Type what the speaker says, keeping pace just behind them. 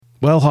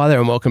Well, hi there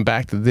and welcome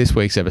back to this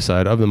week's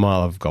episode of the My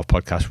Love of Golf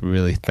podcast. We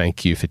really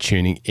thank you for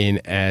tuning in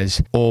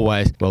as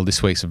always. Well,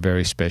 this week's a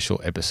very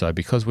special episode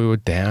because we were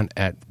down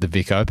at the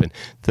Vic Open,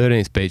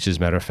 13th Beach as a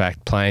matter of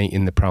fact, playing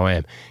in the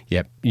Pro-Am.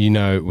 Yep, you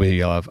know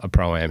we love a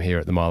Pro-Am here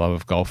at the My Love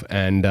of Golf,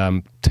 and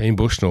Team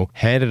Bushnell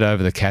handed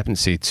over the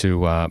captaincy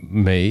to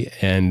me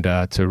and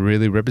to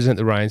really represent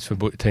the reins for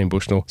Team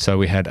Bushnell. So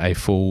we had a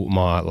full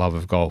My Love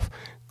of Golf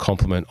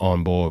complement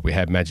on board. We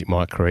had Magic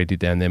Mike Caridi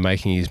down there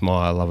making his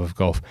My Love of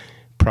Golf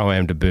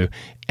Pro-Am debut,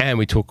 and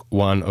we took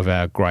one of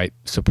our great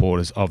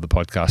supporters of the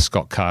podcast,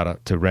 Scott Carter,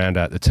 to round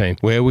out the team,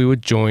 where we were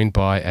joined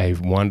by a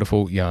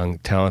wonderful, young,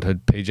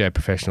 talented PGA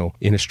professional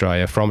in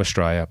Australia, from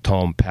Australia,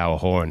 Tom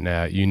Power-Horan.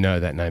 Now, you know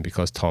that name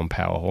because Tom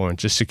Power-Horan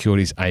just secured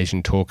his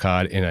Asian Tour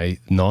card in a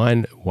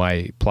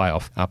 9-way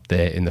playoff up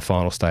there in the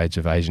final stage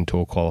of Asian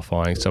Tour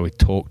qualifying. So we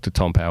talked to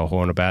Tom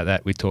Power-Horan about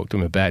that. We talked to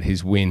him about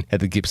his win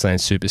at the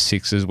Gippsland Super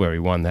Sixes, where he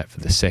won that for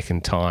the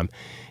second time.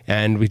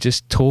 And we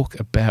just talk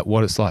about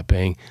what it's like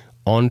being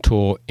on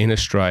tour in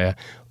Australia,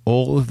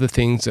 all of the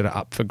things that are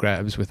up for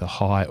grabs with a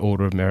high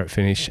order of merit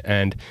finish,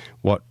 and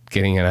what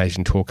getting an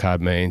Asian Tour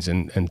card means,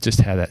 and just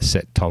how that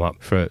set Tom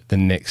up for the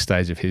next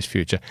stage of his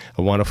future.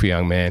 A wonderful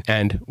young man,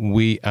 and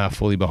we are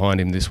fully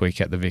behind him this week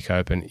at the Vic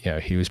Open. You know,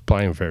 he was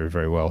playing very,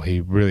 very well. He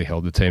really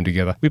held the team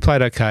together. We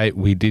played okay.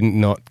 We did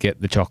not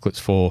get the chocolates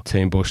for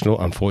Team Bushnell,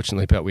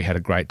 unfortunately, but we had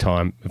a great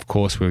time. Of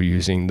course, we were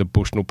using the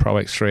Bushnell Pro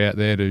X3 out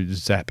there to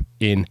zap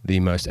in the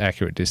most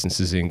accurate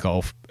distances in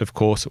golf. Of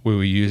course, we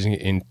were using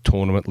it in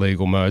tournament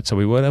legal mode, so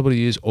we weren't able to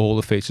use all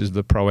the features of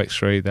the Pro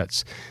X3.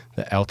 That's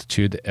the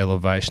altitude, the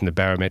elevation, the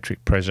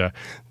barometric pressure,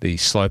 the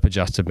slope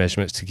adjusted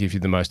measurements to give you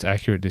the most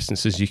accurate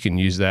distances. You can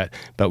use that,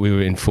 but we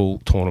were in full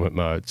tournament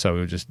mode, so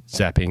we were just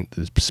zapping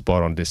the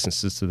spot on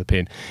distances to the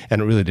pin,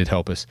 and it really did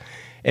help us.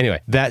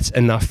 Anyway, that's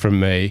enough from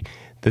me.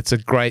 That's a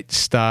great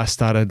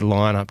star-studded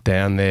lineup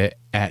down there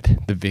at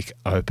the Vic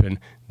Open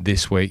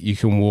this week. You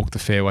can walk the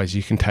fairways,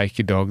 you can take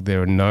your dog,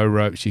 there are no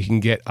ropes, you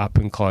can get up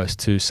and close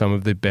to some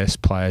of the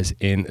best players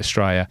in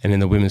Australia. And in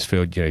the women's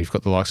field, you know, you've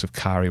got the likes of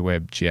Kari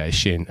Webb, Jia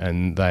Shin,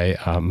 and they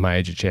are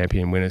major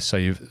champion winners, so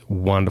you've a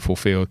wonderful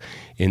field.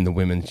 In the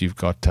women's, you've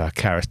got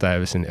Karis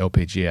Davison,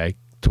 LPGA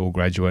Tour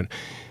graduate,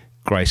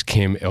 Grace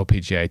Kim,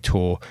 LPGA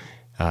Tour,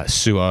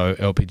 Suo,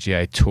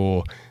 LPGA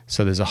Tour.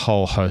 So there's a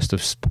whole host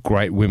of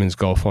great women's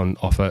golf on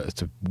offer.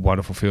 It's a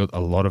wonderful field. A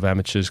lot of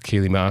amateurs.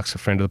 Keely Marks, a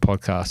friend of the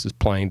podcast, is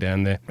playing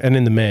down there. And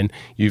in the men,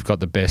 you've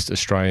got the best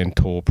Australian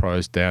Tour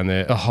pros down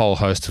there. A whole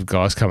host of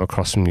guys come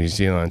across from New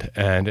Zealand.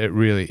 And it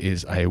really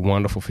is a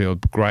wonderful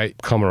field.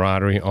 Great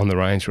camaraderie on the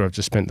range, where I've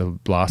just spent the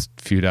last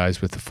few days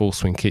with the full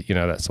swing kit. You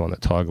know, that's the one that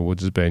Tiger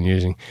Woods has been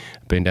using.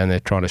 I've been down there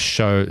trying to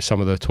show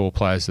some of the tour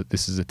players that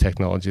this is a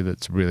technology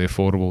that's really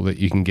affordable that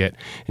you can get.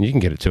 And you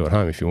can get it too at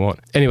home if you want.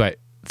 Anyway,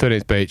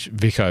 13th Beach,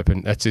 Vic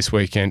Open, that's this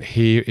weekend.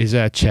 Here is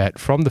our chat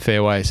from the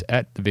fairways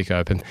at the Vic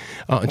Open.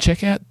 And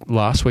check out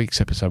last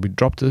week's episode. We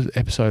dropped an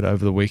episode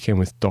over the weekend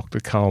with Dr.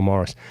 Carl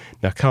Morris.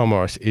 Now, Carl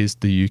Morris is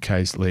the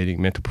UK's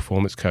leading mental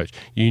performance coach.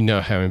 You know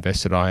how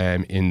invested I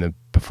am in the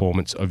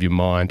performance of your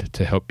mind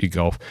to help you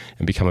golf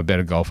and become a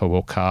better golfer.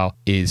 Well, Carl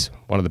is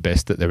one of the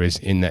best that there is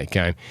in that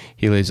game.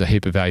 He leaves a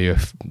heap of value,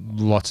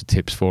 lots of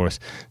tips for us.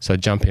 So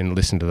jump in and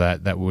listen to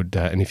that. That would,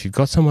 and if you've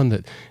got someone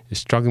that is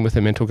struggling with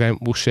their mental game,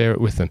 we'll share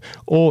it with them.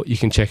 Or you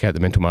can check out the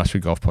Mental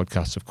Mastery Golf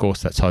podcast. Of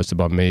course, that's hosted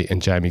by me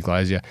and Jamie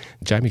Glazier.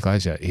 Jamie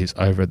Glazier is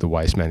over at the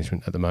Waste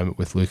Management at the moment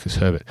with Lucas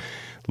Herbert.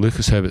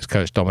 Lucas Herbert's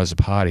coach, Dom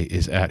Azzopardi,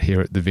 is out here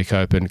at the Vic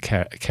Open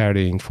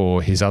carrying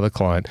for his other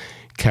client,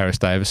 Karis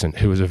Davison,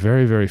 who was a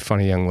very, very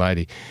funny young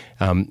lady.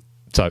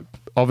 So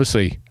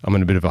obviously I'm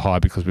in a bit of a high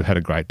because we've had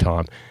a great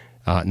time.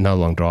 No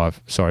long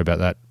drive. Sorry about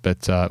that.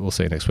 But we'll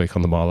see you next week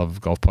on the My Love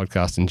of Golf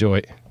podcast.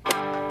 Enjoy.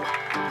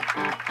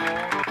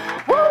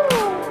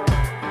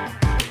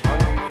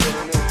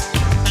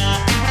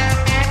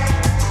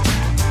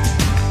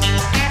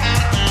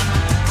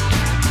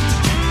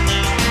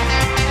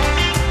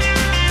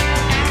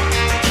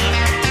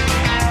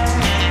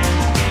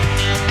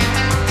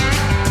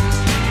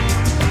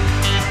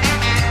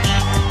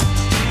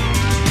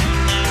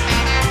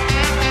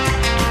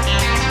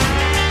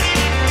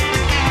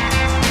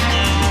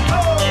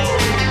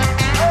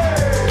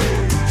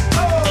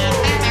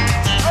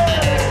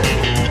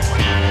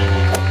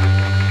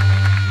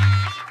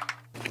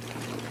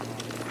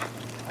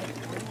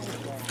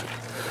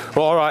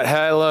 Well, all right,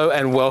 hello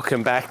and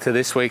welcome back to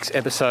this week's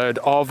episode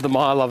of the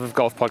My Love of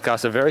Golf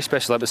podcast, a very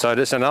special episode.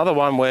 It's another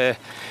one where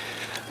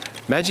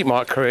Magic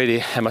Mike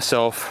Caridi and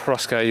myself,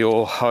 Roscoe,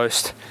 your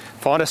host,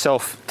 find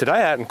ourselves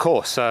today out in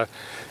course. So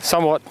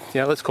somewhat,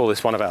 let's call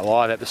this one of our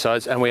live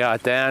episodes, and we are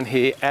down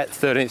here at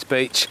 13th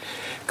Beach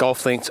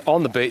Golf Links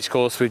on the beach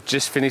course. We've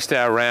just finished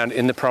our round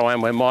in the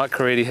Pro-Am where Mike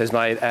Caridi has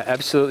made an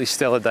absolutely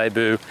stellar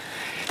debut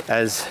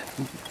as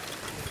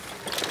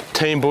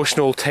Team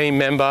Bushnell team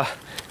member,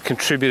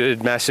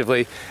 contributed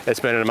massively. It's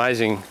been an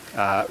amazing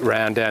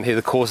round down here.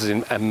 The course is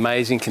in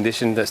amazing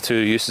condition. That's 2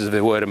 uses of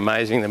the word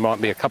amazing. There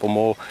might be a couple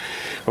more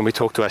when we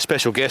talk to our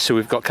special guest who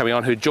we've got coming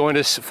on, who joined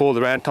us for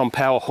the round. Tom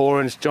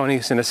Power-Horan is joining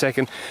us in a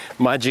second.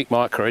 Magic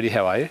Mike Caridi,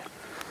 how are you?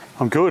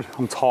 I'm good.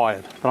 I'm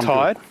tired. But I'm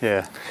tired? Good.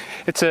 Yeah.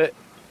 It's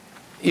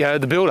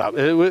the build-up.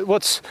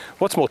 What's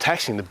more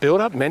taxing, the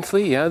build-up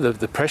mentally?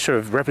 The pressure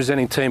of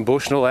representing Team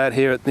Bushnell out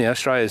here at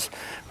Australia's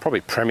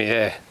probably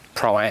premier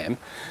Pro-Am.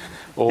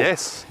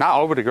 Yes. No,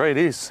 I would agree. It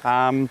is.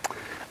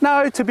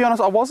 No, to be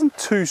honest, I wasn't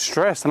too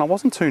stressed and I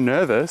wasn't too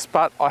nervous.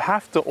 But I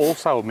have to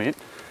also admit,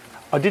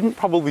 I didn't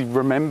probably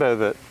remember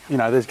that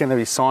there's going to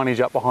be signage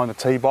up behind the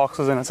tee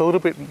boxes, and it's a little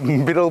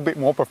bit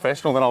more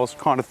professional than I was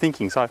kind of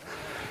thinking. So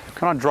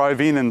when I drove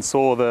in and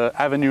saw the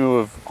avenue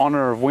of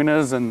honour of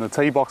winners and the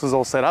tee boxes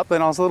all set up,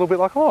 then I was a little bit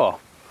like, oh.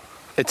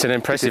 It's an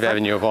impressive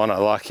avenue of honour.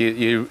 Like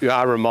you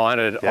are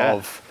reminded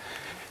of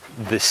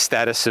the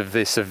status of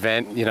this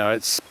event.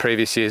 It's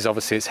previous years,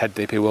 obviously it's had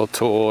DP World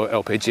Tour,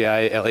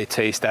 LPGA,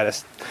 LET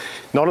status.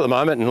 Not at the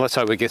moment, and let's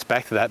hope it gets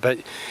back to that. But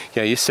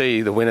you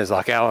see the winners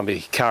like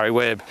Allenby, Kari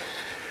Webb,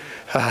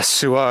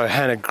 Suo,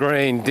 Hannah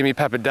Green, Dimi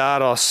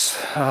Papadopoulos,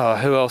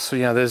 who else?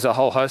 There's a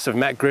whole host of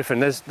Matt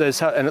Griffin. And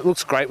it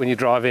looks great when you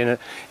drive in, and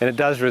it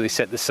does really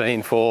set the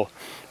scene for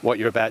what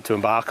you're about to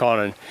embark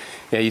on.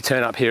 And you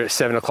turn up here at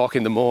 7 o'clock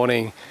in the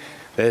morning.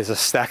 There's a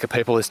stack of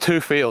people. There's 2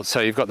 fields,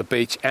 so you've got the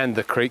beach and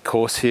the creek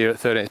course here at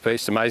 13th Beach.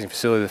 It's an amazing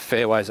facility. The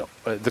fairways,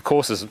 the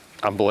course is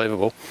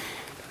unbelievable.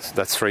 So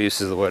that's 3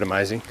 uses of the word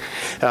amazing.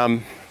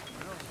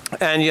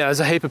 And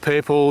there's a heap of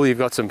people. You've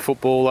got some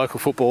local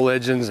football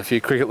legends, a few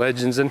cricket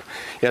legends, and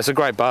it's a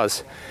great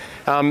buzz.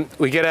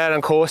 We get out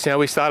on course.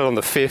 We started on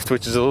the 5th,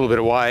 which is a little bit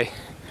away.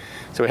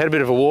 So we had a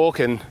bit of a walk,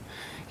 and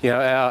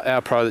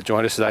our pro that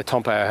joined us today,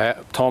 Tom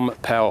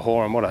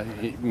Power-Horan, what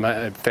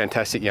a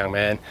fantastic young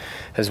man,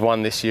 has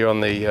won this year on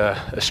the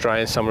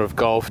Australian Summer of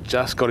Golf.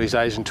 Just got his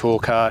Asian Tour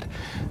card.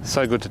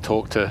 So good to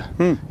talk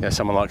to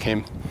someone like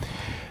him.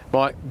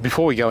 Mike,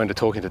 before we go into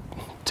talking to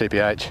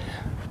TPH,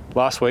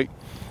 last week,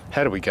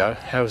 how did we go?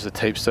 How was the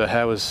Teepster?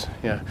 How was,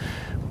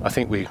 I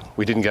think we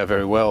didn't go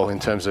very well in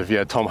terms of,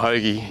 Tom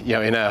Hoagie,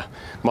 in our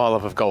My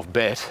Love of Golf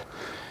bet.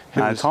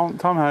 Tom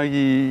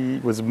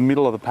Hoagie was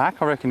middle of the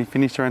pack. I reckon he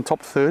finished around top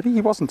 30.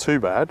 He wasn't too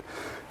bad.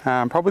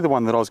 Probably the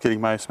one that I was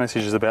getting most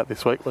messages about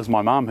this week was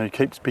my mum, who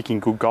keeps picking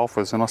good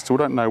golfers, and I still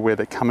don't know where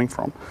they're coming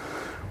from,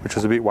 which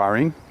was a bit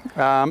worrying.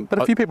 But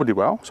a few people did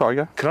well. Sorry,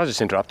 go. Can I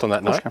just interrupt on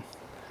that note?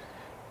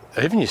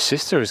 Even your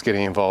sister is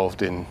getting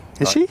involved in...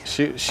 Is she?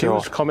 She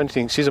was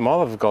commenting. She's a My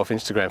Love of Golf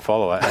Instagram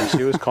follower, and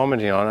she was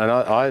commenting on, and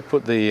I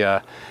put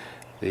the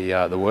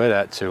word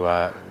out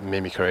to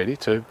Mimi Caridi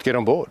to get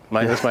on board.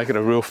 Let's make it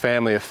a real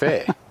family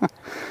affair.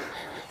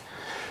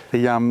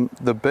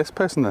 The best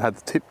person that had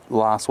the tip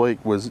last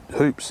week was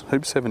Hoops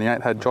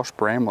 78 had Josh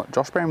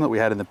Bramlett we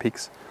had in the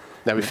picks.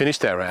 Now we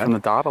finished our round. From the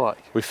data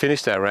lake. We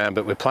finished our round,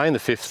 but we're playing the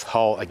 5th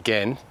hole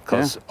again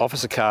because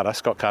Officer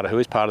Scott Carter, who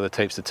is part of the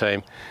Teepster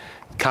team,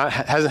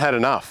 hasn't had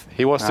enough.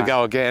 He wants to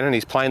go again, and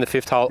he's playing the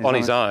 5th hole on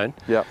his own.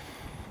 Yep.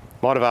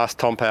 Might have asked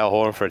Tom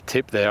Power-Horan for a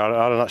tip there.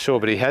 I'm not sure,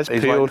 but he's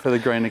peeled. Waiting for the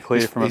green to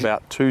clear from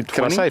about 220.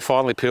 Can I say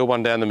finally peeled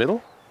one down the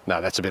middle?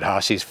 No, that's a bit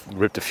harsh. He's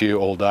ripped a few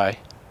all day.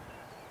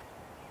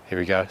 Here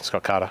we go.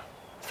 Scott Carter,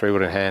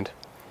 3-wood in hand,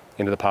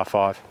 into the par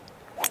 5,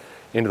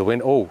 into the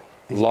wind. Oh,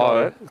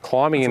 low,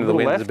 climbing into the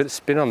wind. There's a bit of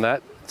spin on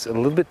that. It's a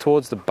little bit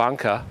towards the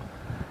bunker.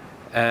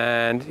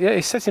 And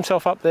he sets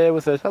himself up there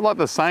with a... Is that like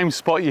the same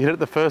spot you hit it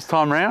the first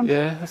time round?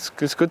 Yeah, it's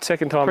good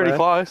second time Pretty round.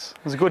 Close.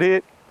 It was a good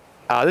hit.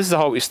 This is the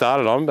hole we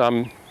started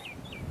on.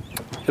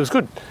 It was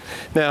good.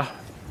 Now,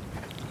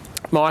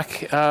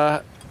 Mike,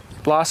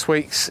 last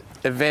week's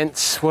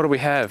events, what do we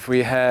have?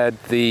 We had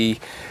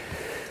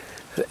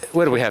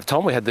where do we have,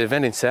 Tom? We had the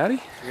event in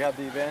Saudi? We had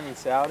the event in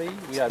Saudi.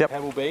 We had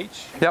Pebble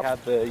Beach. Yep. We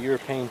had the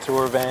European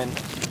Tour event.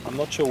 I'm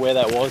not sure where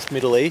that was,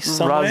 Middle East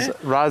somewhere.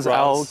 Ras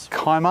Al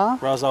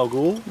Khaimah. Ras Al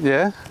Ghul.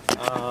 Yeah.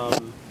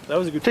 That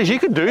was a good... Geez, you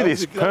could do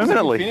this permanently.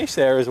 That was a good finish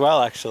there as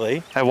well,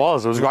 actually. It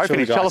was a great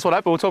finish. Tell us what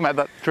happened. We'll talk about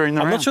that during the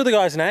round. I'm not sure the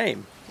guy's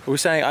name. We're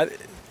saying...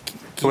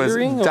 It was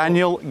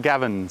Daniel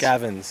Gavins.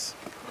 Gavins.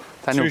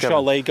 Daniel Two-shot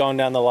Gavins. lead going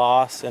down the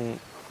last, and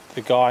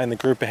the guy in the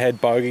group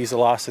ahead bogeys the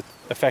last,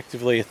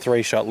 effectively a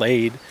 3-shot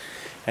lead,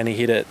 and he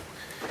hit it,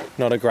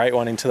 not a great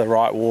one, into the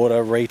right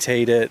water,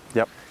 re-teed it,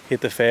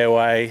 hit the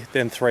fairway,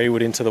 then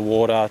 3-wood into the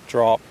water,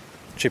 drop,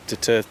 chipped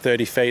it to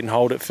 30 feet and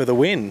hold it for the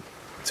win,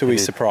 to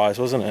his surprise,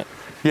 wasn't it?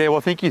 Yeah, well,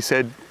 I think he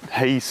said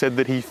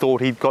that he thought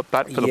he'd got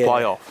that for the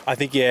playoff. I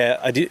think,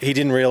 he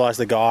didn't realise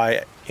the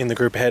guy in the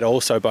group ahead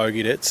also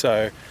bogeyed it,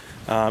 so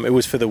it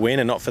was for the win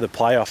and not for the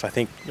playoff. I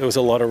think there was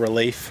a lot of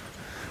relief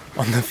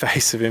on the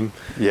face of him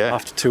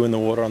after 2 in the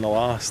water on the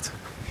last.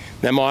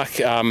 Now, Mike,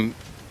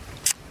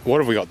 what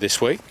have we got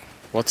this week?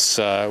 What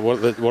are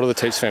the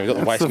teams saying? We've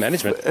got the waste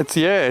management.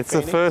 It's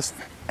the first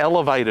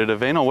elevated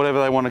event, or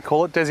whatever they want to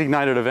call it,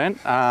 designated event.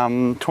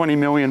 20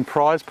 million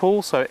prize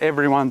pool, so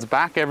everyone's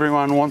back.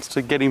 Everyone wants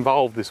to get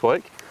involved this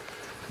week.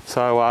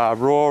 So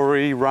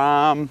Rory,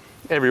 Rahm,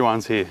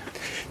 everyone's here.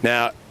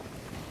 Now,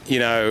 you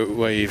know,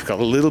 where you've got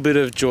a little bit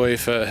of joy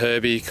for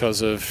Herbie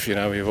because of, you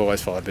know, we've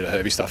always followed a bit of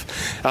Herbie stuff.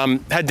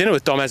 Had dinner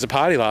with Dom as a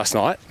party last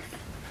night.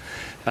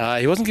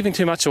 He wasn't giving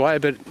too much away,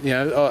 but, you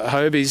know,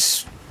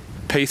 Herbie's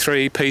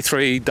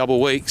P3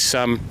 double weeks. You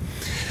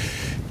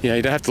know,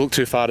 you don't have to look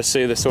too far to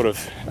see the sort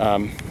of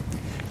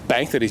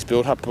bank that he's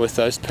built up with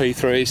those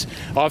P3s.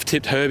 I've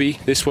tipped Herbie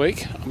this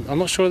week. I'm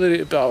not sure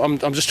that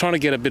I'm just trying to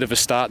get a bit of a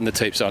start in the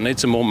Teeps. So I need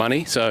some more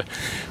money, so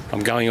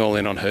I'm going all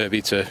in on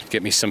Herbie to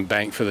get me some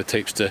bank for the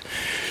Teeps to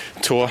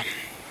tour.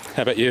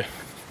 How about you?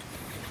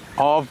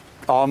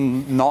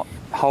 I'm not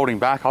holding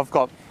back. I've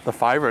got the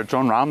favourite,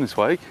 Jon Rahm, this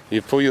week.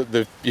 You've pulled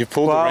the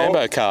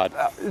Rambo card.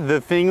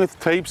 The thing with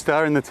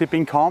Teepster in the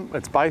tipping comp,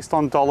 it's based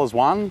on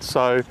 $1.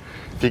 So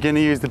if you're going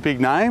to use the big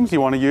names,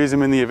 you want to use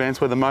them in the events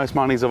where the most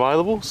money's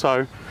available.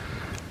 So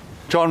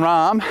Jon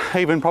Rahm,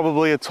 even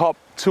probably a top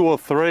 2 or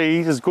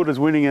 3, is as good as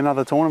winning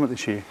another tournament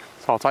this year.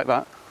 So I'll take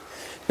that.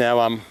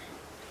 Now,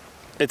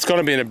 it's going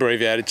to be an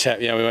abbreviated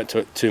chat. You know, we went to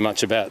it too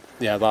much about,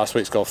 you know, last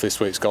week's golf,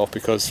 this week's golf,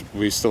 because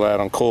we're still out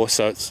on course.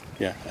 So it's,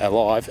 you know, a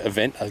live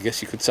event, I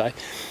guess you could say.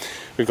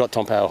 We've got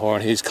Tom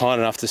Power-Horan. He's kind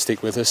enough to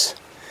stick with us.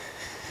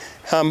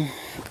 And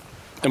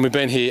we've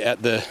been here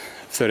at the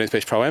 13th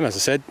Beach Pro-Am, as I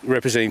said,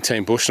 representing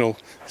Team Bushnell.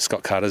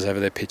 Scott Carter's over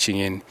there pitching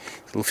in,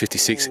 little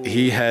 56.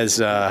 He has...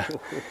 how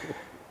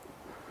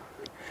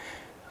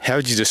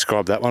would you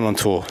describe that one on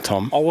tour,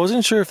 Tom? I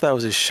wasn't sure if that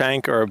was a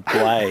shank or a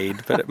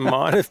blade, but it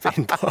might have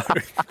been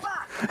both.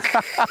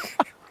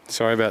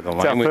 Sorry about the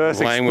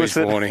language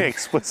warning.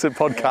 Explicit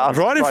podcast.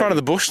 Right in front of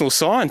the Bushnell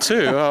sign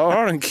too,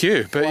 right on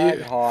cue.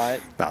 But height.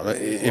 No,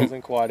 it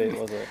wasn't quite it,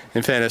 was it?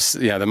 In fairness,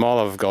 yeah, the Mile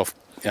of Golf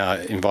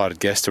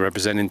invited guest to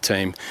representing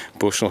Team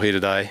Bushnell here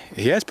today.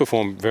 He has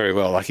performed very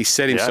well. Like, he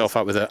set himself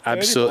up with an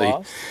absolutely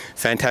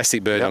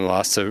fantastic bird on the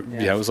last. So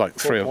it was like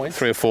three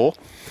or four.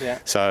 Yeah.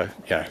 So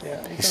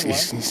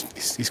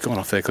he's gone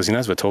off there because he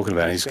knows what we're talking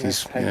about. He's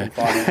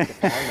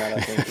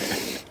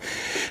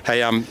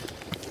Hey,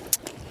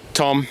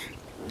 Tom,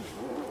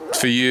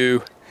 for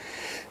you,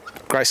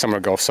 great summer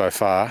of golf so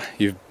far.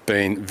 You've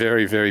been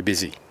very, very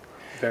busy.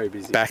 Very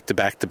busy. Back to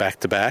back.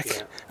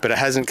 Yeah. But it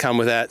hasn't come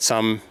without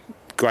some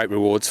great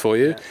rewards for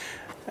you. Yeah.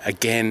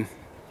 Again,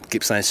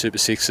 Gippsland Super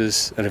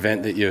Sixes, an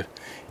event that you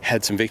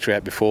had some victory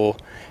at before,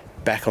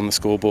 back on the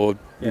scoreboard,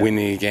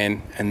 winning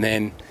again, and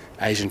then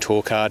Asian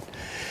Tour card.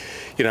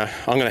 You know,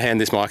 I'm going to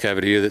hand this mic over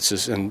to you. That's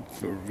just, and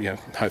you know,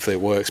 hopefully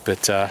it works.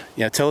 But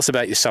you know, tell us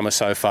about your summer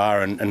so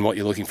far and what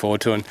you're looking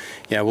forward to. And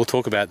you know, we'll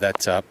talk about that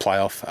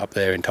playoff up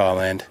there in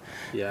Thailand.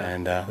 Yeah.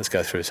 And let's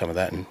go through some of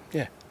that. And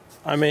yeah,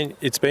 I mean,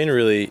 it's been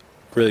really,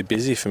 really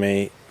busy for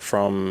me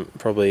from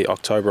probably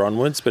October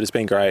onwards, but it's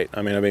been great.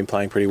 I mean, I've been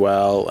playing pretty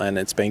well, and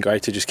it's been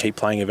great to just keep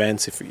playing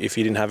events. If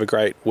you didn't have a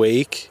great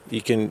week,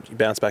 you can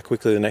bounce back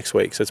quickly the next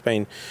week. So it's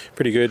been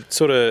pretty good.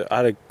 I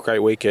had a great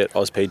week at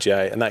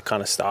AusPGA, and that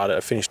kind of started. I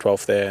finished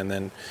 12th there, and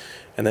then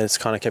it's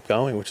kind of kept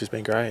going, which has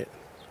been great.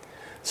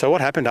 So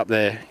what happened up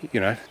there, you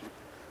know,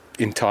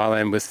 in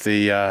Thailand with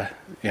the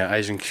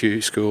Asian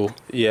Q school?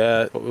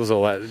 Yeah. What was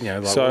all that? You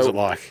know, what was it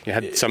like? You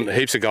had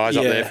heaps of guys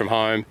up there from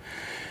home.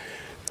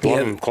 A lot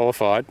of them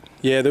qualified.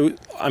 Yeah,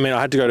 I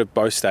had to go to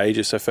both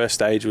stages. So first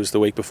stage was the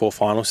week before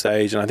final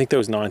stage, and I think there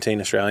was 19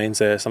 Australians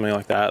there, something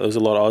like that. There was a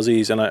lot of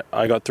Aussies, and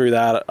I got through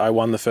that. I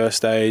won the first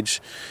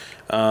stage,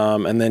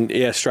 and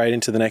then straight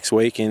into the next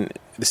week in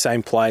the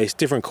same place,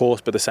 different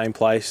course, but the same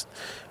place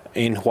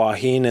in Hua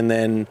Hin, and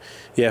then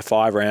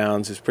 5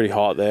 rounds. It was pretty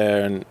hot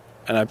there, and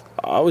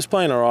I was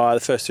playing all right.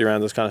 The first 2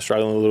 rounds I was kind of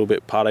struggling a little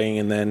bit putting,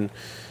 and then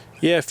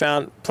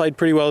played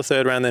pretty well the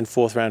 3rd round, then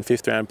 4th round,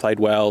 5th round, played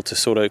well to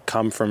sort of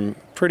come from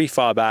pretty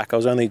far back. I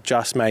was only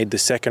just made the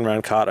 2nd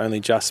round cut, only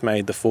just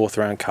made the 4th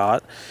round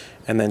cut,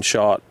 and then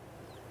shot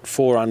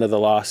 4 under the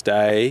last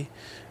day.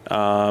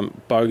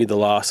 Bogeyed the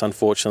last,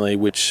 unfortunately,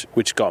 which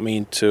got me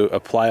into a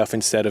playoff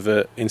instead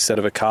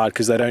of a card,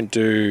 because they don't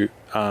do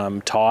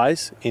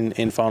ties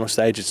in final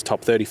stage. It's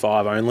top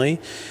 35 only,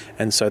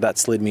 and so that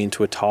slid me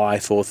into a tie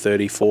for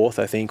 34th,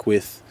 I think,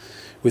 with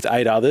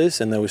 8 others,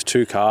 and there was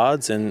 2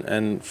 cards,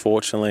 and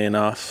fortunately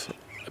enough,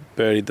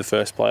 birdied the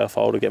first playoff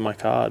hole to get my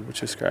card,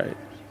 which was great.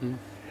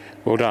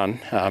 Well done.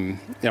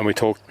 And we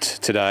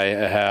talked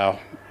today how,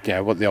 you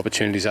know, what the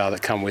opportunities are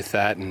that come with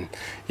that, and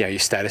you know, your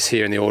status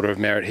here in the order of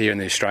merit here in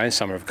the Australian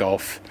Summer of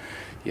Golf.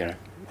 You know,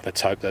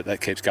 let's hope that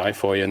keeps going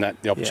for you, and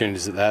that the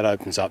opportunities that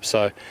opens up.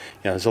 So, you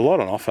know, there's a lot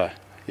on offer.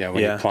 You know,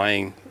 when you're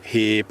playing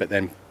here, but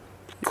then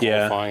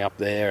qualifying up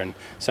there, and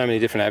so many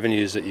different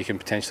avenues that you can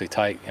potentially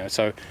take. You know,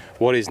 so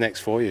what is next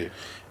for you?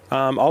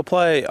 I'm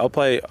playing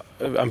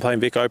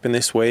Vic Open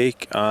this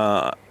week.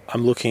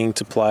 I'm looking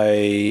to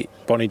play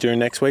Bonnie Doon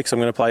next week, so I'm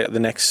going to play the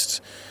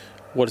next,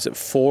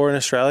 4 in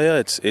Australia?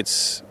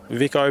 It's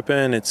Vic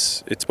Open,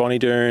 it's Bonnie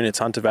Doon, it's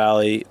Hunter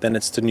Valley, then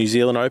it's the New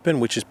Zealand Open,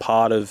 which is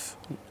part of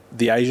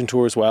the Asian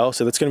Tour as well.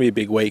 So that's going to be a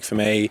big week for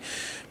me,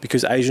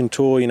 because Asian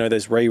Tour, you know,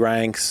 there's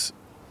re-ranks.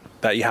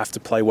 that you have to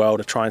play well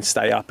to try and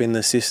stay up in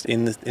the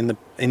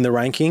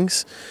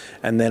rankings,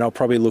 and then I'll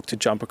probably look to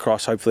jump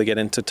across, hopefully get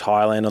into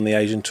Thailand on the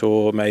Asian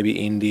Tour, maybe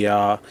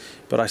India,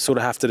 but I sort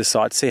of have to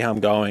decide, see how I'm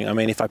going. I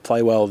mean, if I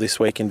play well this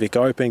week in Vic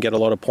Open, get a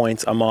lot of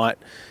points, I might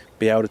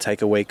be able to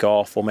take a week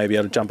off or maybe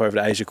able to jump over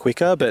to Asia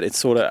quicker, but it's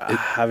sort of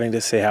having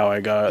to see how I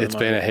go. It's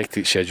been a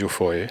hectic schedule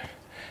for you.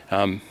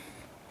 Mate,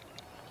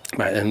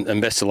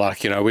 and best of luck.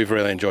 We've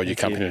really enjoyed your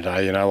company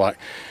today.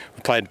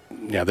 We played,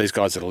 these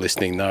guys that are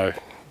listening know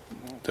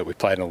that we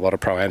played in a lot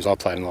of Pro-Ams. I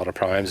played in a lot of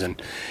Pro-Ams, and,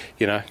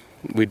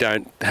 we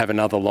don't have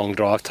another long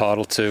drive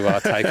title to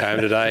take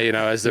home today.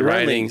 As the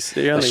reigning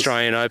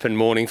Australian Open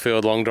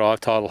Morningfield long drive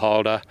title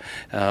holder.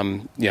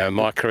 Mike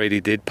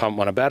Caridi did pump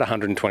one about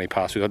 120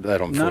 past. We got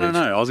that on footage.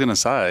 No. I was going to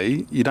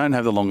say, you don't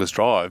have the longest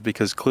drive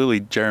because clearly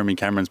Jeremy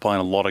Cameron's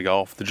playing a lot of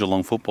golf, the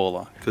Geelong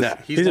footballer. Because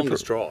his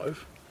longest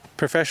drive.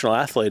 Professional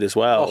athlete as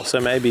well, so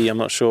maybe, I'm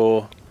not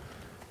sure.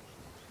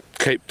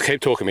 Keep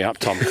talking me up,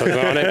 Tom,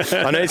 because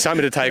I need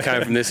something to take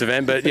home from this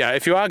event. But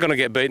if you are going to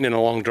get beaten in a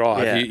long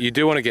drive, you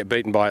do want to get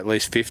beaten by at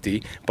least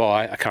 50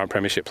 by a current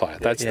premiership player.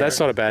 That's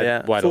not a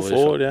bad way to lose.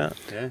 Forward,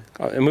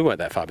 and we weren't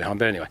that far behind,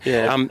 but anyway.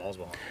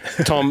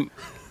 Tom,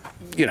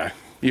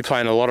 you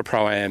play in a lot of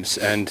Pro-Ams,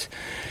 and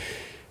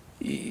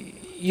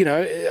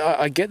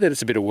I get that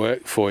it's a bit of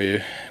work for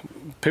you.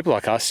 People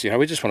like us,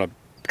 we just want to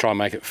try and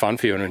make it fun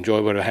for you and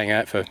enjoyable to hang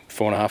out for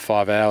 4.5,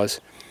 5 hours.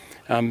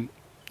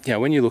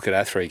 When you look at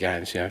our 3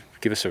 games,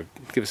 give us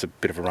a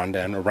bit of a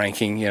rundown, a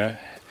ranking. How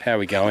are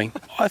we going?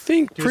 I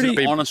think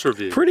pretty honest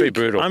review. Pretty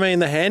brutal. I mean,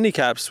 the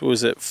handicaps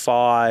was at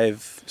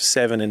 5,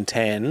 7, and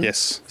 10.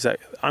 Yes.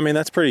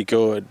 That's pretty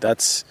good.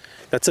 That's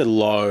a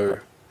low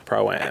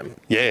Pro-Am.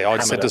 Yeah, I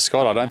said to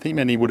Scott, I don't think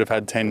many would have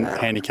had 10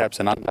 handicaps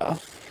and under.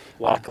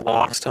 Like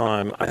last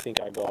time, I think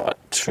I got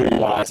 2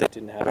 guys that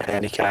didn't have a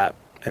handicap,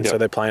 and so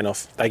they're playing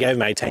off. They gave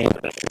them 18,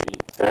 but that should be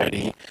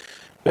 30.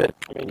 But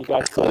you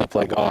guys clearly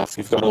play golf.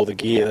 You've got all the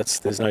gear.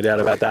 There's no doubt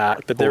about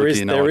that. But there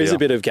is a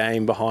bit of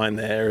game behind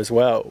there as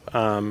well.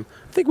 I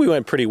think we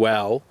went pretty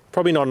well.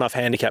 Probably not enough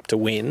handicap to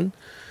win.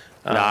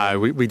 No,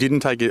 we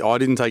didn't take it. I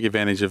didn't take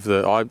advantage of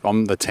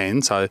I'm the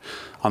 10, so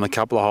on a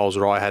couple of holes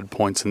where I had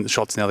points and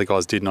shots and the other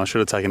guys didn't, I should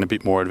have taken a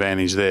bit more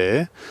advantage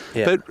there.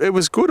 Yeah. But it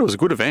was good. It was a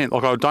good event.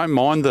 I don't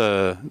mind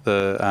the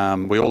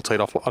we all teed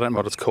off. I don't know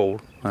what it's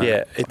called.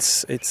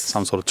 It's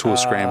some sort of tour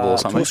scramble or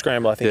something. Tour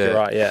scramble, I think you're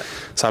right. Yeah.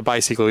 So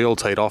basically, we all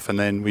teed off and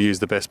then we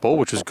used the best ball,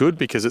 which was good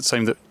because it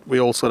seemed that we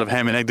all sort of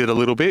ham and egged it a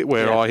little bit.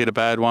 Where I hit a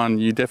bad one,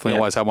 you definitely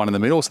always had one in the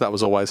middle. So that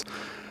was always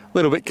a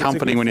little bit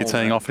comforting when you're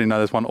teeing off and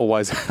there's one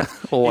always in the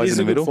middle. It is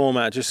a good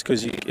format just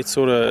because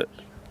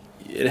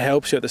it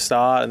helps you at the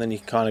start and then you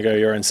kind of go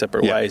your own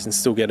separate ways and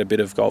still get a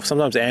bit of golf.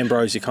 Sometimes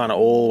Ambrose, you're kind of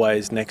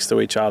always next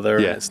to each other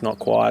and it's not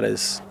quite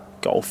as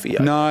golfy.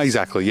 No,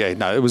 exactly. Yeah,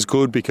 no, it was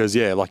good because,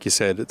 like you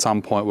said, at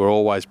some point we're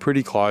always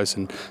pretty close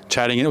and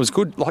chatting, and it was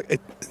good.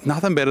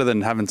 Nothing better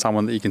than having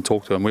someone that you can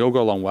talk to, and we all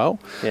go along well.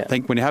 Yeah. I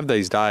think when you have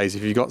these days,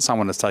 if you've got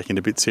someone that's taking it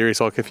a bit serious,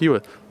 like if you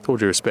were, with all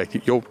due respect,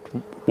 you're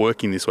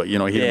working this week, you're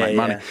not here to make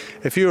money.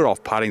 If you were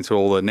off putting through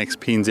all the next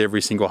pins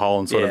every single hole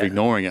and sort of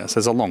ignoring us,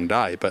 it's a long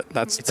day, but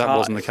that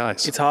wasn't the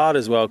case. It's hard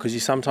as well because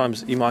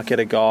you might get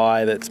a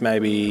guy that's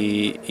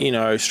maybe,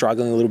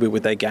 struggling a little bit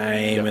with their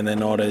game and they're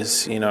not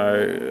as,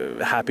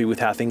 happy with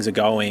how things are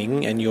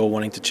going, and you're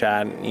wanting to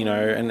chat,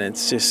 and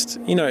it's just,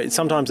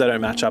 sometimes they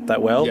don't match up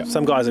that well. Yep.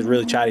 Some guys are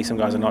really chatty, some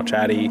guys are not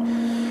chatty,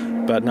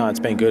 but no, it's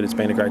been good. It's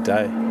been a great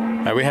day.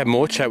 We had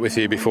more chat with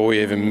you before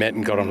we even met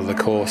and got onto the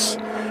course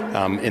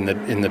in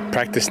the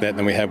practice net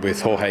than we had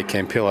with Jorge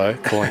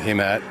Campillo, calling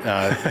him out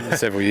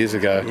several years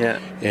ago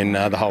in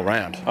the whole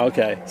round.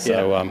 Okay.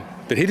 So,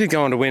 but he did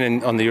go on to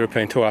win on the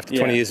European Tour after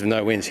 20 years of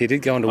no wins. He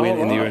did go on to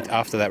win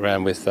after that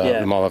round with the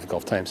MLOG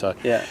Golf team. So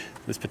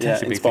there's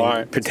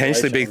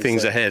potentially big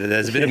things ahead.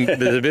 There's a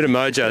bit of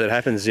mojo that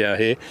happens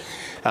here.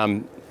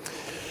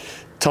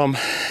 Tom,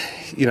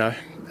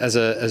 as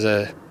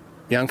a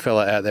young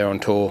fella out there on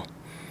tour,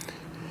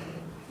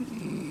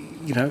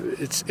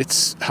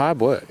 it's hard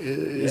work.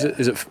 Is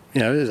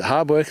it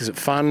hard work? Is it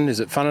fun?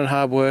 Is it fun and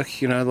hard work?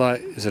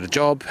 Is it a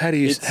job? How do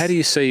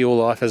you see your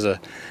life as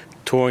a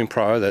touring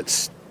pro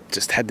that's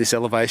just had this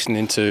elevation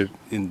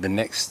in the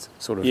next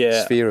sort of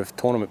sphere of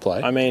tournament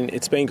play? I mean,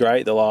 it's been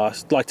great the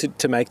last,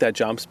 to make that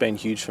jump's been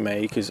huge for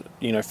me because,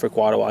 for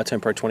quite a while, I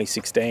turned pro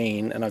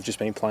 2016 and I've just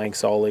been playing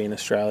solely in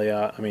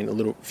Australia. I mean,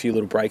 a few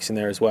little breaks in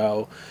there as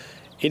well.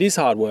 It is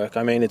hard work.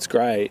 I mean, it's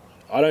great.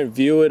 I don't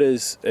view it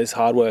as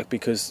hard work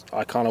because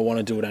I kind of want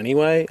to do it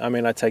anyway. I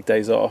mean, I take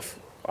days off.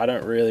 I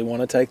don't really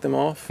want to take them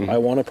off. Mm-hmm. I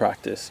want to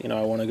practice.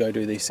 I want to go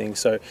do these things.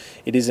 So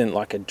it isn't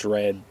like a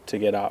dread to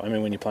get up. I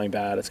mean, when you're playing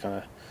bad,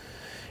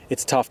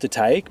 it's tough to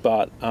take,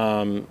 but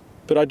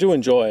I do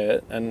enjoy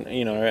it, and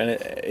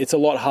it's a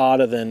lot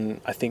harder than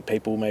I think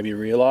people maybe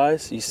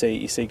realise. You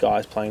see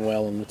guys playing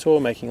well on the tour,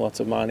 making lots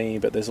of money,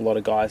 but there's a lot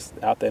of guys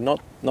out there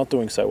not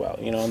doing so well.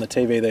 On the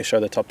TV they show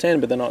the top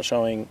 10, but they're not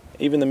showing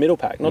even the middle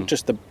pack. Not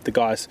just the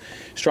guys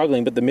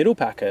struggling, but the middle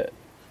pack are,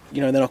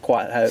 they're not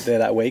quite there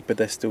that week, but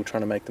they're still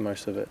trying to make the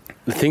most of it.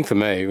 The thing for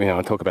me,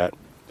 I talk about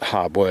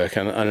hard work,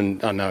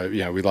 and I know,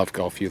 we love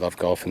golf, you love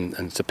golf, and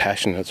it's a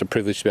passion, and it's a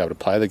privilege to be able to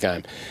play the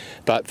game.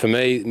 But for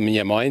me,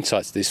 my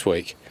insights this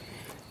week,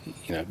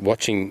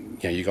 watching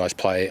you guys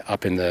play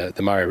up in the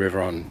Murray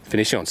River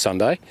finishing on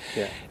Sunday,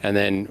 and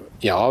then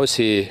I was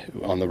here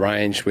on the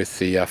range with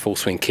the full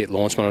swing kit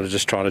launch monitor,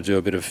 just trying to do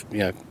a bit of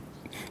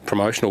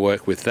promotional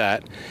work with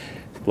that.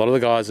 A lot of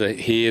the guys are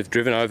here,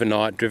 driven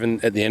overnight,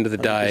 driven at the end of the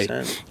day,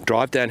 100%.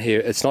 Drive down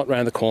here. It's not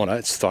around the corner.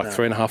 It's like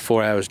 3.5,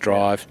 4 hours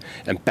drive,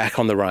 and back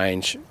on the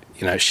range,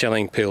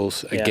 shelling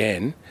pills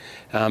again.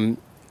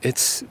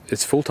 It's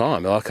full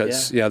time. Like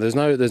there's no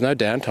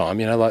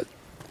downtime.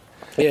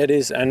 Yeah, it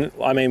is. And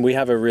I mean, we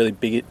have a really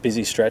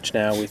busy stretch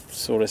now with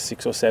sort of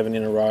 6 or 7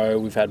 in a row.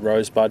 We've had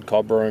Rosebud,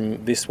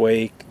 Cobram this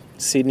week,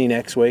 Sydney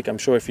next week. I'm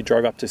sure if you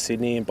drove up to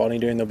Sydney and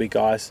Bonnydoon, there'll be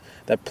guys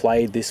that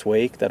played this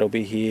week that'll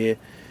be here.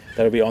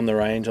 That'll be on the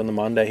range on the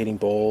Monday hitting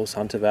balls,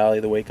 Hunter Valley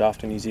the week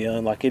after New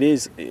Zealand. Like it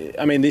is,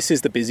 I mean, this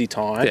is the busy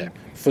time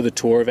for the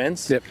tour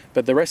events. Yep.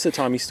 But the rest of the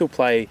time you still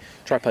try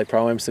to play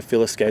Pro-Ams to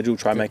fill a schedule,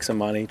 try to make some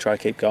money, try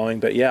to keep going.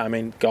 But yeah, I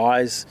mean,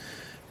 guys,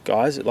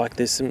 like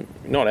there's some,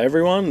 not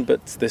everyone,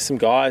 but there's some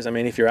guys. I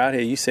mean, if you're out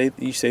here, you see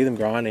them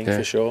grinding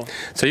for sure.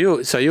 So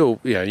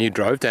you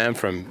drove down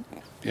from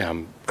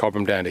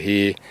Cobram down to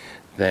here.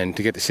 Then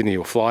to get to Sydney,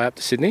 you'll fly up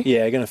to Sydney?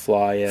 Yeah, going to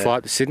fly, Fly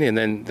up to Sydney, and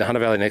then the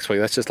Hunter Valley next week,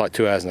 that's just like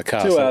 2 hours in the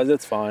car. 2 hours,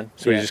 that's fine.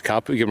 So you just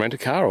you can rent a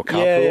car or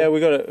carpool? Yeah, we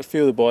got a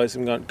few of the boys.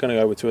 I'm going to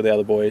go with 2 of the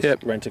other boys,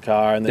 rent a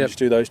car, and then just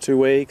do those 2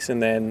 weeks,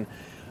 and then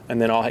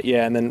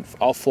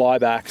I'll fly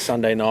back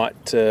Sunday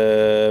night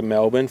to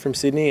Melbourne from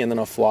Sydney, and then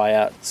I'll fly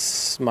out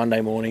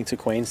Monday morning to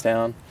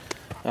Queenstown.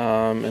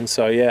 And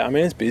so, I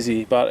mean, it's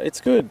busy, but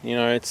it's good.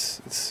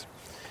 It's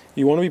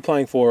you want to be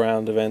playing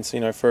 4-round events.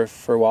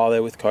 For a while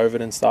there with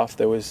COVID and stuff,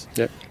 there was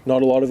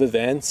not a lot of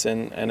events,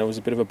 and it was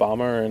a bit of a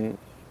bummer. And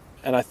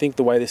I think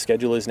the way the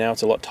schedule is now,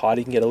 it's a lot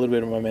tighter. You can get a little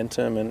bit of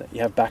momentum, and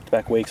you have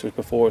back-to-back weeks, which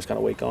before it was kind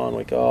of week on,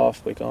 week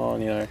off,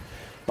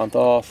 month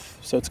off.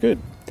 So it's good.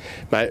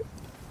 Mate,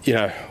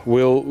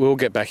 we'll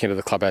get back into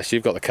the clubhouse.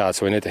 You've got the card,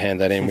 so we need to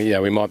hand that in.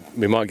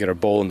 We might get a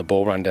ball in the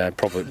ball run down.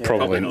 Probably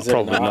not.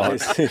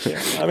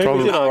 I mean,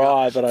 we did all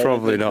right, but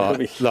probably not.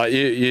 Like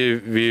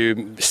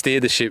you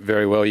steered the ship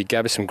very well. You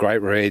gave us some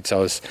great reads. I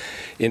was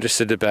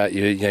interested about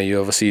you. You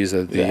obviously use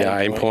the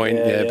aim point,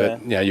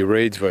 but your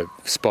reads were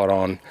spot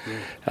on.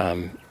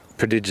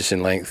 Prodigious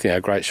in length,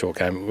 great short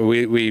game.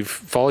 We've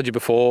followed you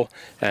before,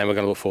 and we're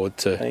going to look forward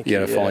to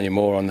following you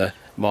more on the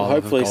Mile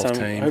of Golf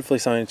team. Hopefully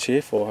something to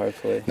cheer for.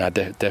 Hopefully. No,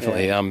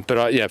 definitely.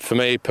 For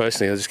me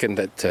personally, I was just getting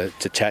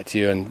to chat to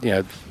you,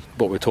 and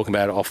what we're talking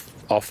about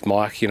off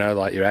mic.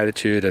 Like your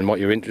attitude and what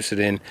you're interested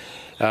in.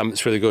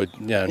 It's really good.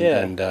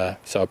 And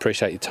so I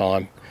appreciate your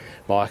time,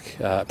 Mike.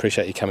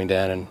 Appreciate you coming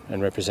down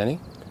and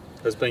representing.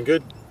 It's been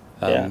good.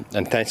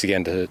 And thanks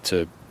again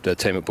to the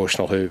team at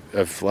Bushnell, who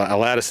have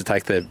allowed us to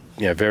take the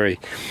very,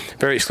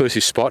 very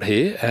exclusive spot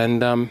here.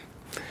 And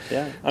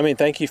I mean,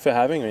 thank you for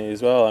having me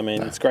as well. I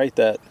mean, it's great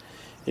that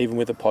even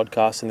with the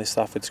podcast and this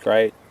stuff, it's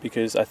great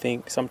because I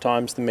think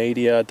sometimes the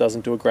media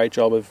doesn't do a great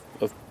job of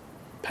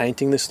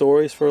painting the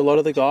stories for a lot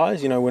of the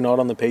guys. We're not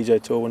on the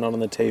PGA Tour, we're not on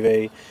the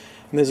TV.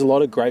 And there's a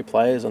lot of great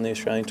players on the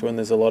Australian Tour, and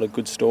there's a lot of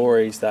good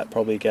stories that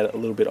probably get a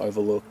little bit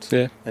overlooked.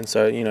 Yeah. And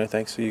so,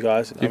 thanks for you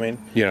guys. In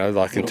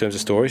terms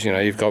of stories,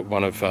 you've got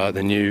one of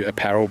the new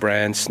apparel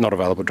brands, not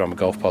available at Drummer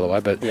Golf, by the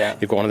way, but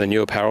you've got one of the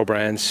new apparel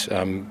brands.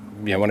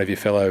 One of your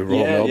fellow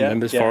Royal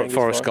Melbourne members,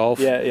 Forest Golf.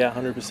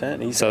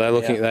 100%. So they're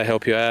looking, they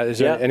help you out. Is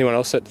there anyone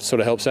else that sort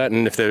of helps out?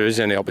 And if there is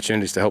any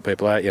opportunities to help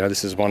people out,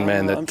 this is one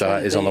man that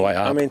is on the way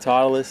up. I mean,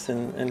 Titleist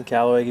and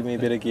Callaway give me a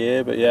bit of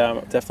gear, but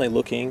I'm definitely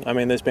looking. I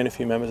mean, there's been a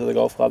few members of the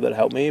golf club that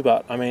help me,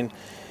 but I mean,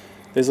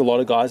 there's a lot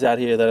of guys out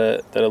here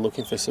that are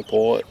looking for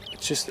support.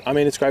 It's just, I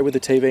mean, it's great with the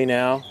TV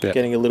now,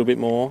 getting a little bit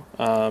more.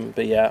 But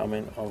I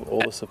mean,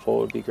 all the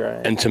support would be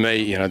great. And to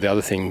me, the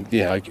other thing,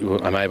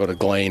 I'm able to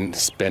glean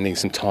spending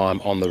some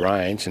time on the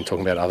range and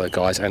talking about other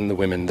guys and the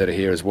women that are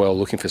here as well,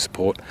 looking for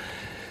support.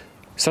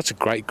 Such a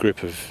great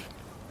group of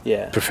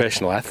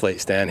professional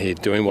athletes down here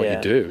doing what you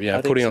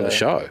do, putting on the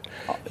show.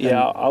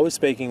 I was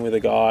speaking with a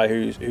guy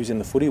who's in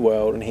the footy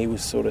world, and he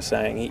was sort of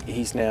saying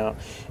he's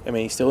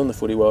still in the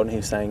footy world, and he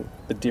was saying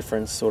the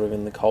difference sort of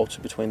in the culture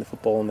between the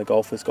football and the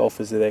golfers.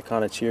 Golfers are there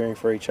kind of cheering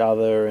for each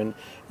other, and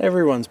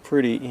everyone's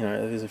pretty,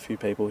 there's a few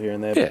people here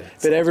and there,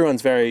 but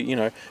everyone's very,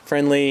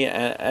 friendly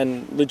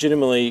and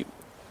legitimately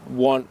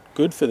want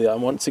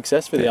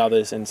success for the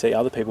others and see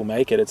other people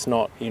make it. It's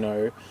not,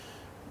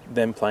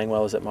 them playing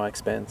well is at my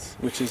expense,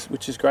 which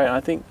is great. And I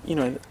think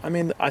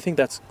I think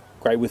that's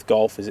great with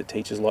golf, is it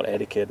teaches a lot of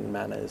etiquette and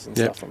manners and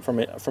stuff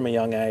from a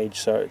young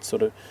age. So it's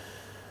sort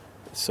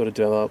of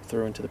developed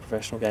through into the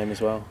professional game as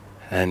well.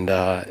 And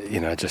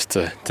just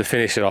to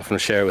finish it off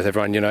and share it with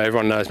everyone,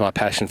 everyone knows my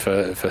passion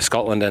for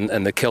Scotland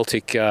and the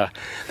Celtic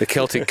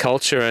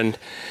culture, and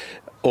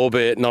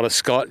albeit not a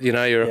Scot,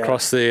 you're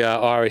across the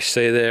Irish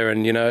Sea there,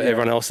 and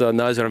everyone else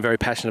knows that I'm very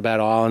passionate about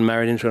Ireland,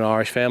 married into an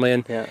Irish family,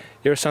 and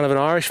you're a son of an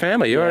Irish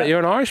family. You're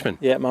an Irishman.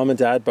 Yeah, mum and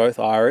dad both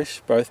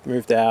Irish, both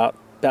moved out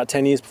about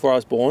 10 years before I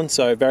was born,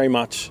 so very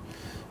much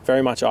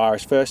very much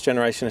Irish, first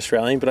generation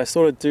Australian, but I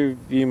sort of do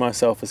view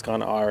myself as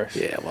kind of Irish.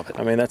 Yeah, I love it.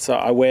 I mean,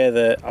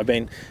 I've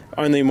been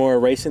only more a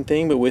recent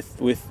thing, but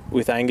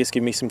with Angus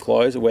giving me some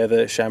clothes, I wear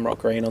the Shamrock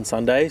Green on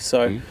Sundays,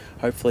 so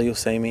hopefully you'll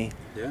see me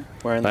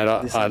wearing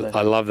that. Mate,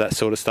 I love that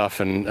sort of stuff,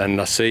 and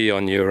I see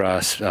on your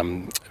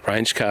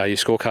range car, your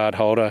scorecard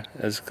holder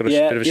has got a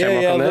bit of a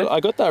Shamrock on there. I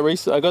got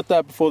that I got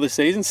that before the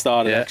season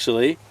started,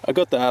 actually. I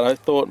got that. I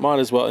thought might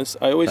as well.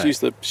 I always use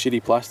the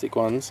shitty plastic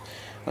ones.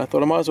 I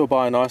thought I might as well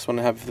buy a nice one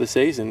to have for the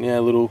season. Yeah,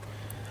 a little.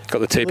 Got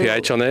the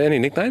TPH on there. Any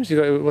nicknames?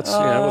 You got what's?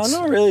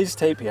 Not really. It's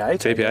TPH.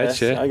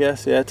 TPH, I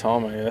guess. Yeah,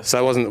 Tom. I guess. So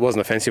it wasn't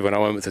offensive when I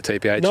went with the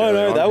TPH.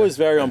 No, that was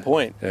very on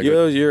point. Yeah,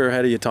 you're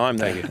ahead of your time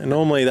there. Thank you. And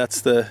normally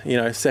that's the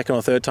second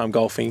or third time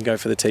golfing you go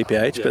for the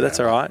TPH, but that's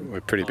all right.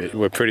 We're pretty big.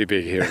 We're pretty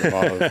big here at the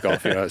Mile of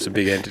Golf. It's a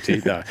big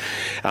entity. No,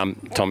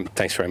 Tom,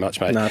 thanks very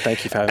much, mate. No,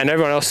 thank you for having me. And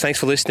everyone else, thanks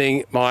for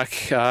listening.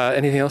 Mike,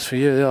 anything else for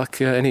you?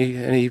 Like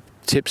any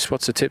tips?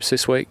 What's the tips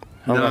this week?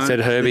 I said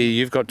Herbie,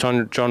 you've got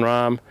John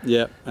Rahm.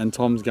 Yeah, and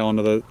Tom's going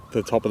to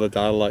the top of the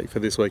data lake for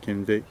this week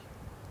in Vic.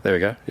 There we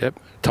go. Yep.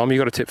 Tom, you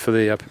got a tip for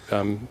the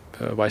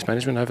waste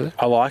management over there?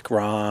 I like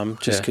Rahm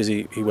just because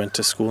he went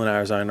to school in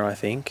Arizona, I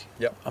think.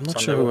 Yep. I'm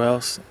not sure who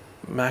else.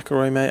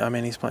 McIlroy, mate. I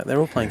mean, they're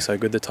all playing so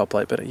good, the top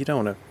late, but you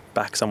don't want to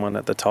back someone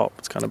at the top.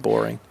 It's kind of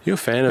boring. You're a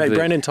fan of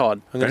Brendan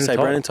Todd. I'm going to say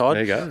Brendan Todd.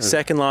 There you go.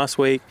 Second last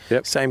week.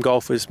 Yep. Same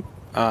golf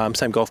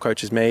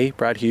coach as me,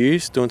 Brad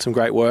Hughes, doing some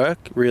great work.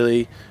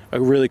 A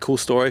really cool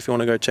story. If you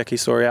want to go check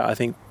his story out, I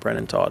think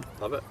Brendan Todd.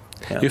 Love it.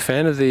 Yeah. You're a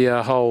fan of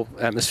the whole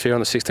atmosphere on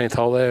the 16th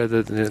hole there?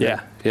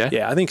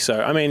 Yeah, I think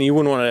so. I mean, you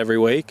wouldn't want it every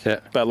week,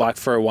 but like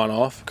for a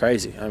one-off,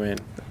 crazy. I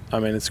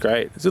mean, it's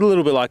great. It's a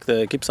little bit like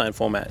the Gippsland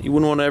format. You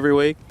wouldn't want it every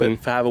week,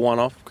 but to have a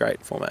one-off,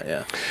 great format,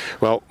 yeah.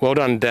 Well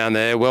done down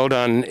there. Well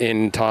done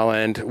in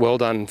Thailand. Well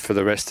done for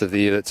the rest of the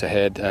year that's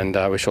ahead, and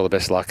wish you all the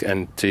best luck.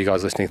 And to you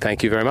guys listening,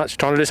 thank you very much.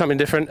 Trying to do something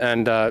different,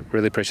 and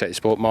really appreciate your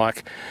support.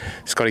 Mike,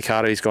 Scotty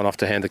Carter, he's gone off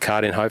to hand the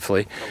card in,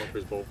 hopefully.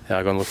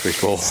 I've gone to look for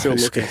his ball. Still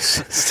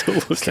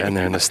looking. Down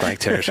there in the snake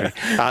territory.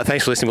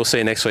 Thanks for listening. We'll see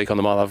you next week on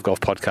the My Love Golf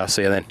podcast.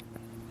 See you then.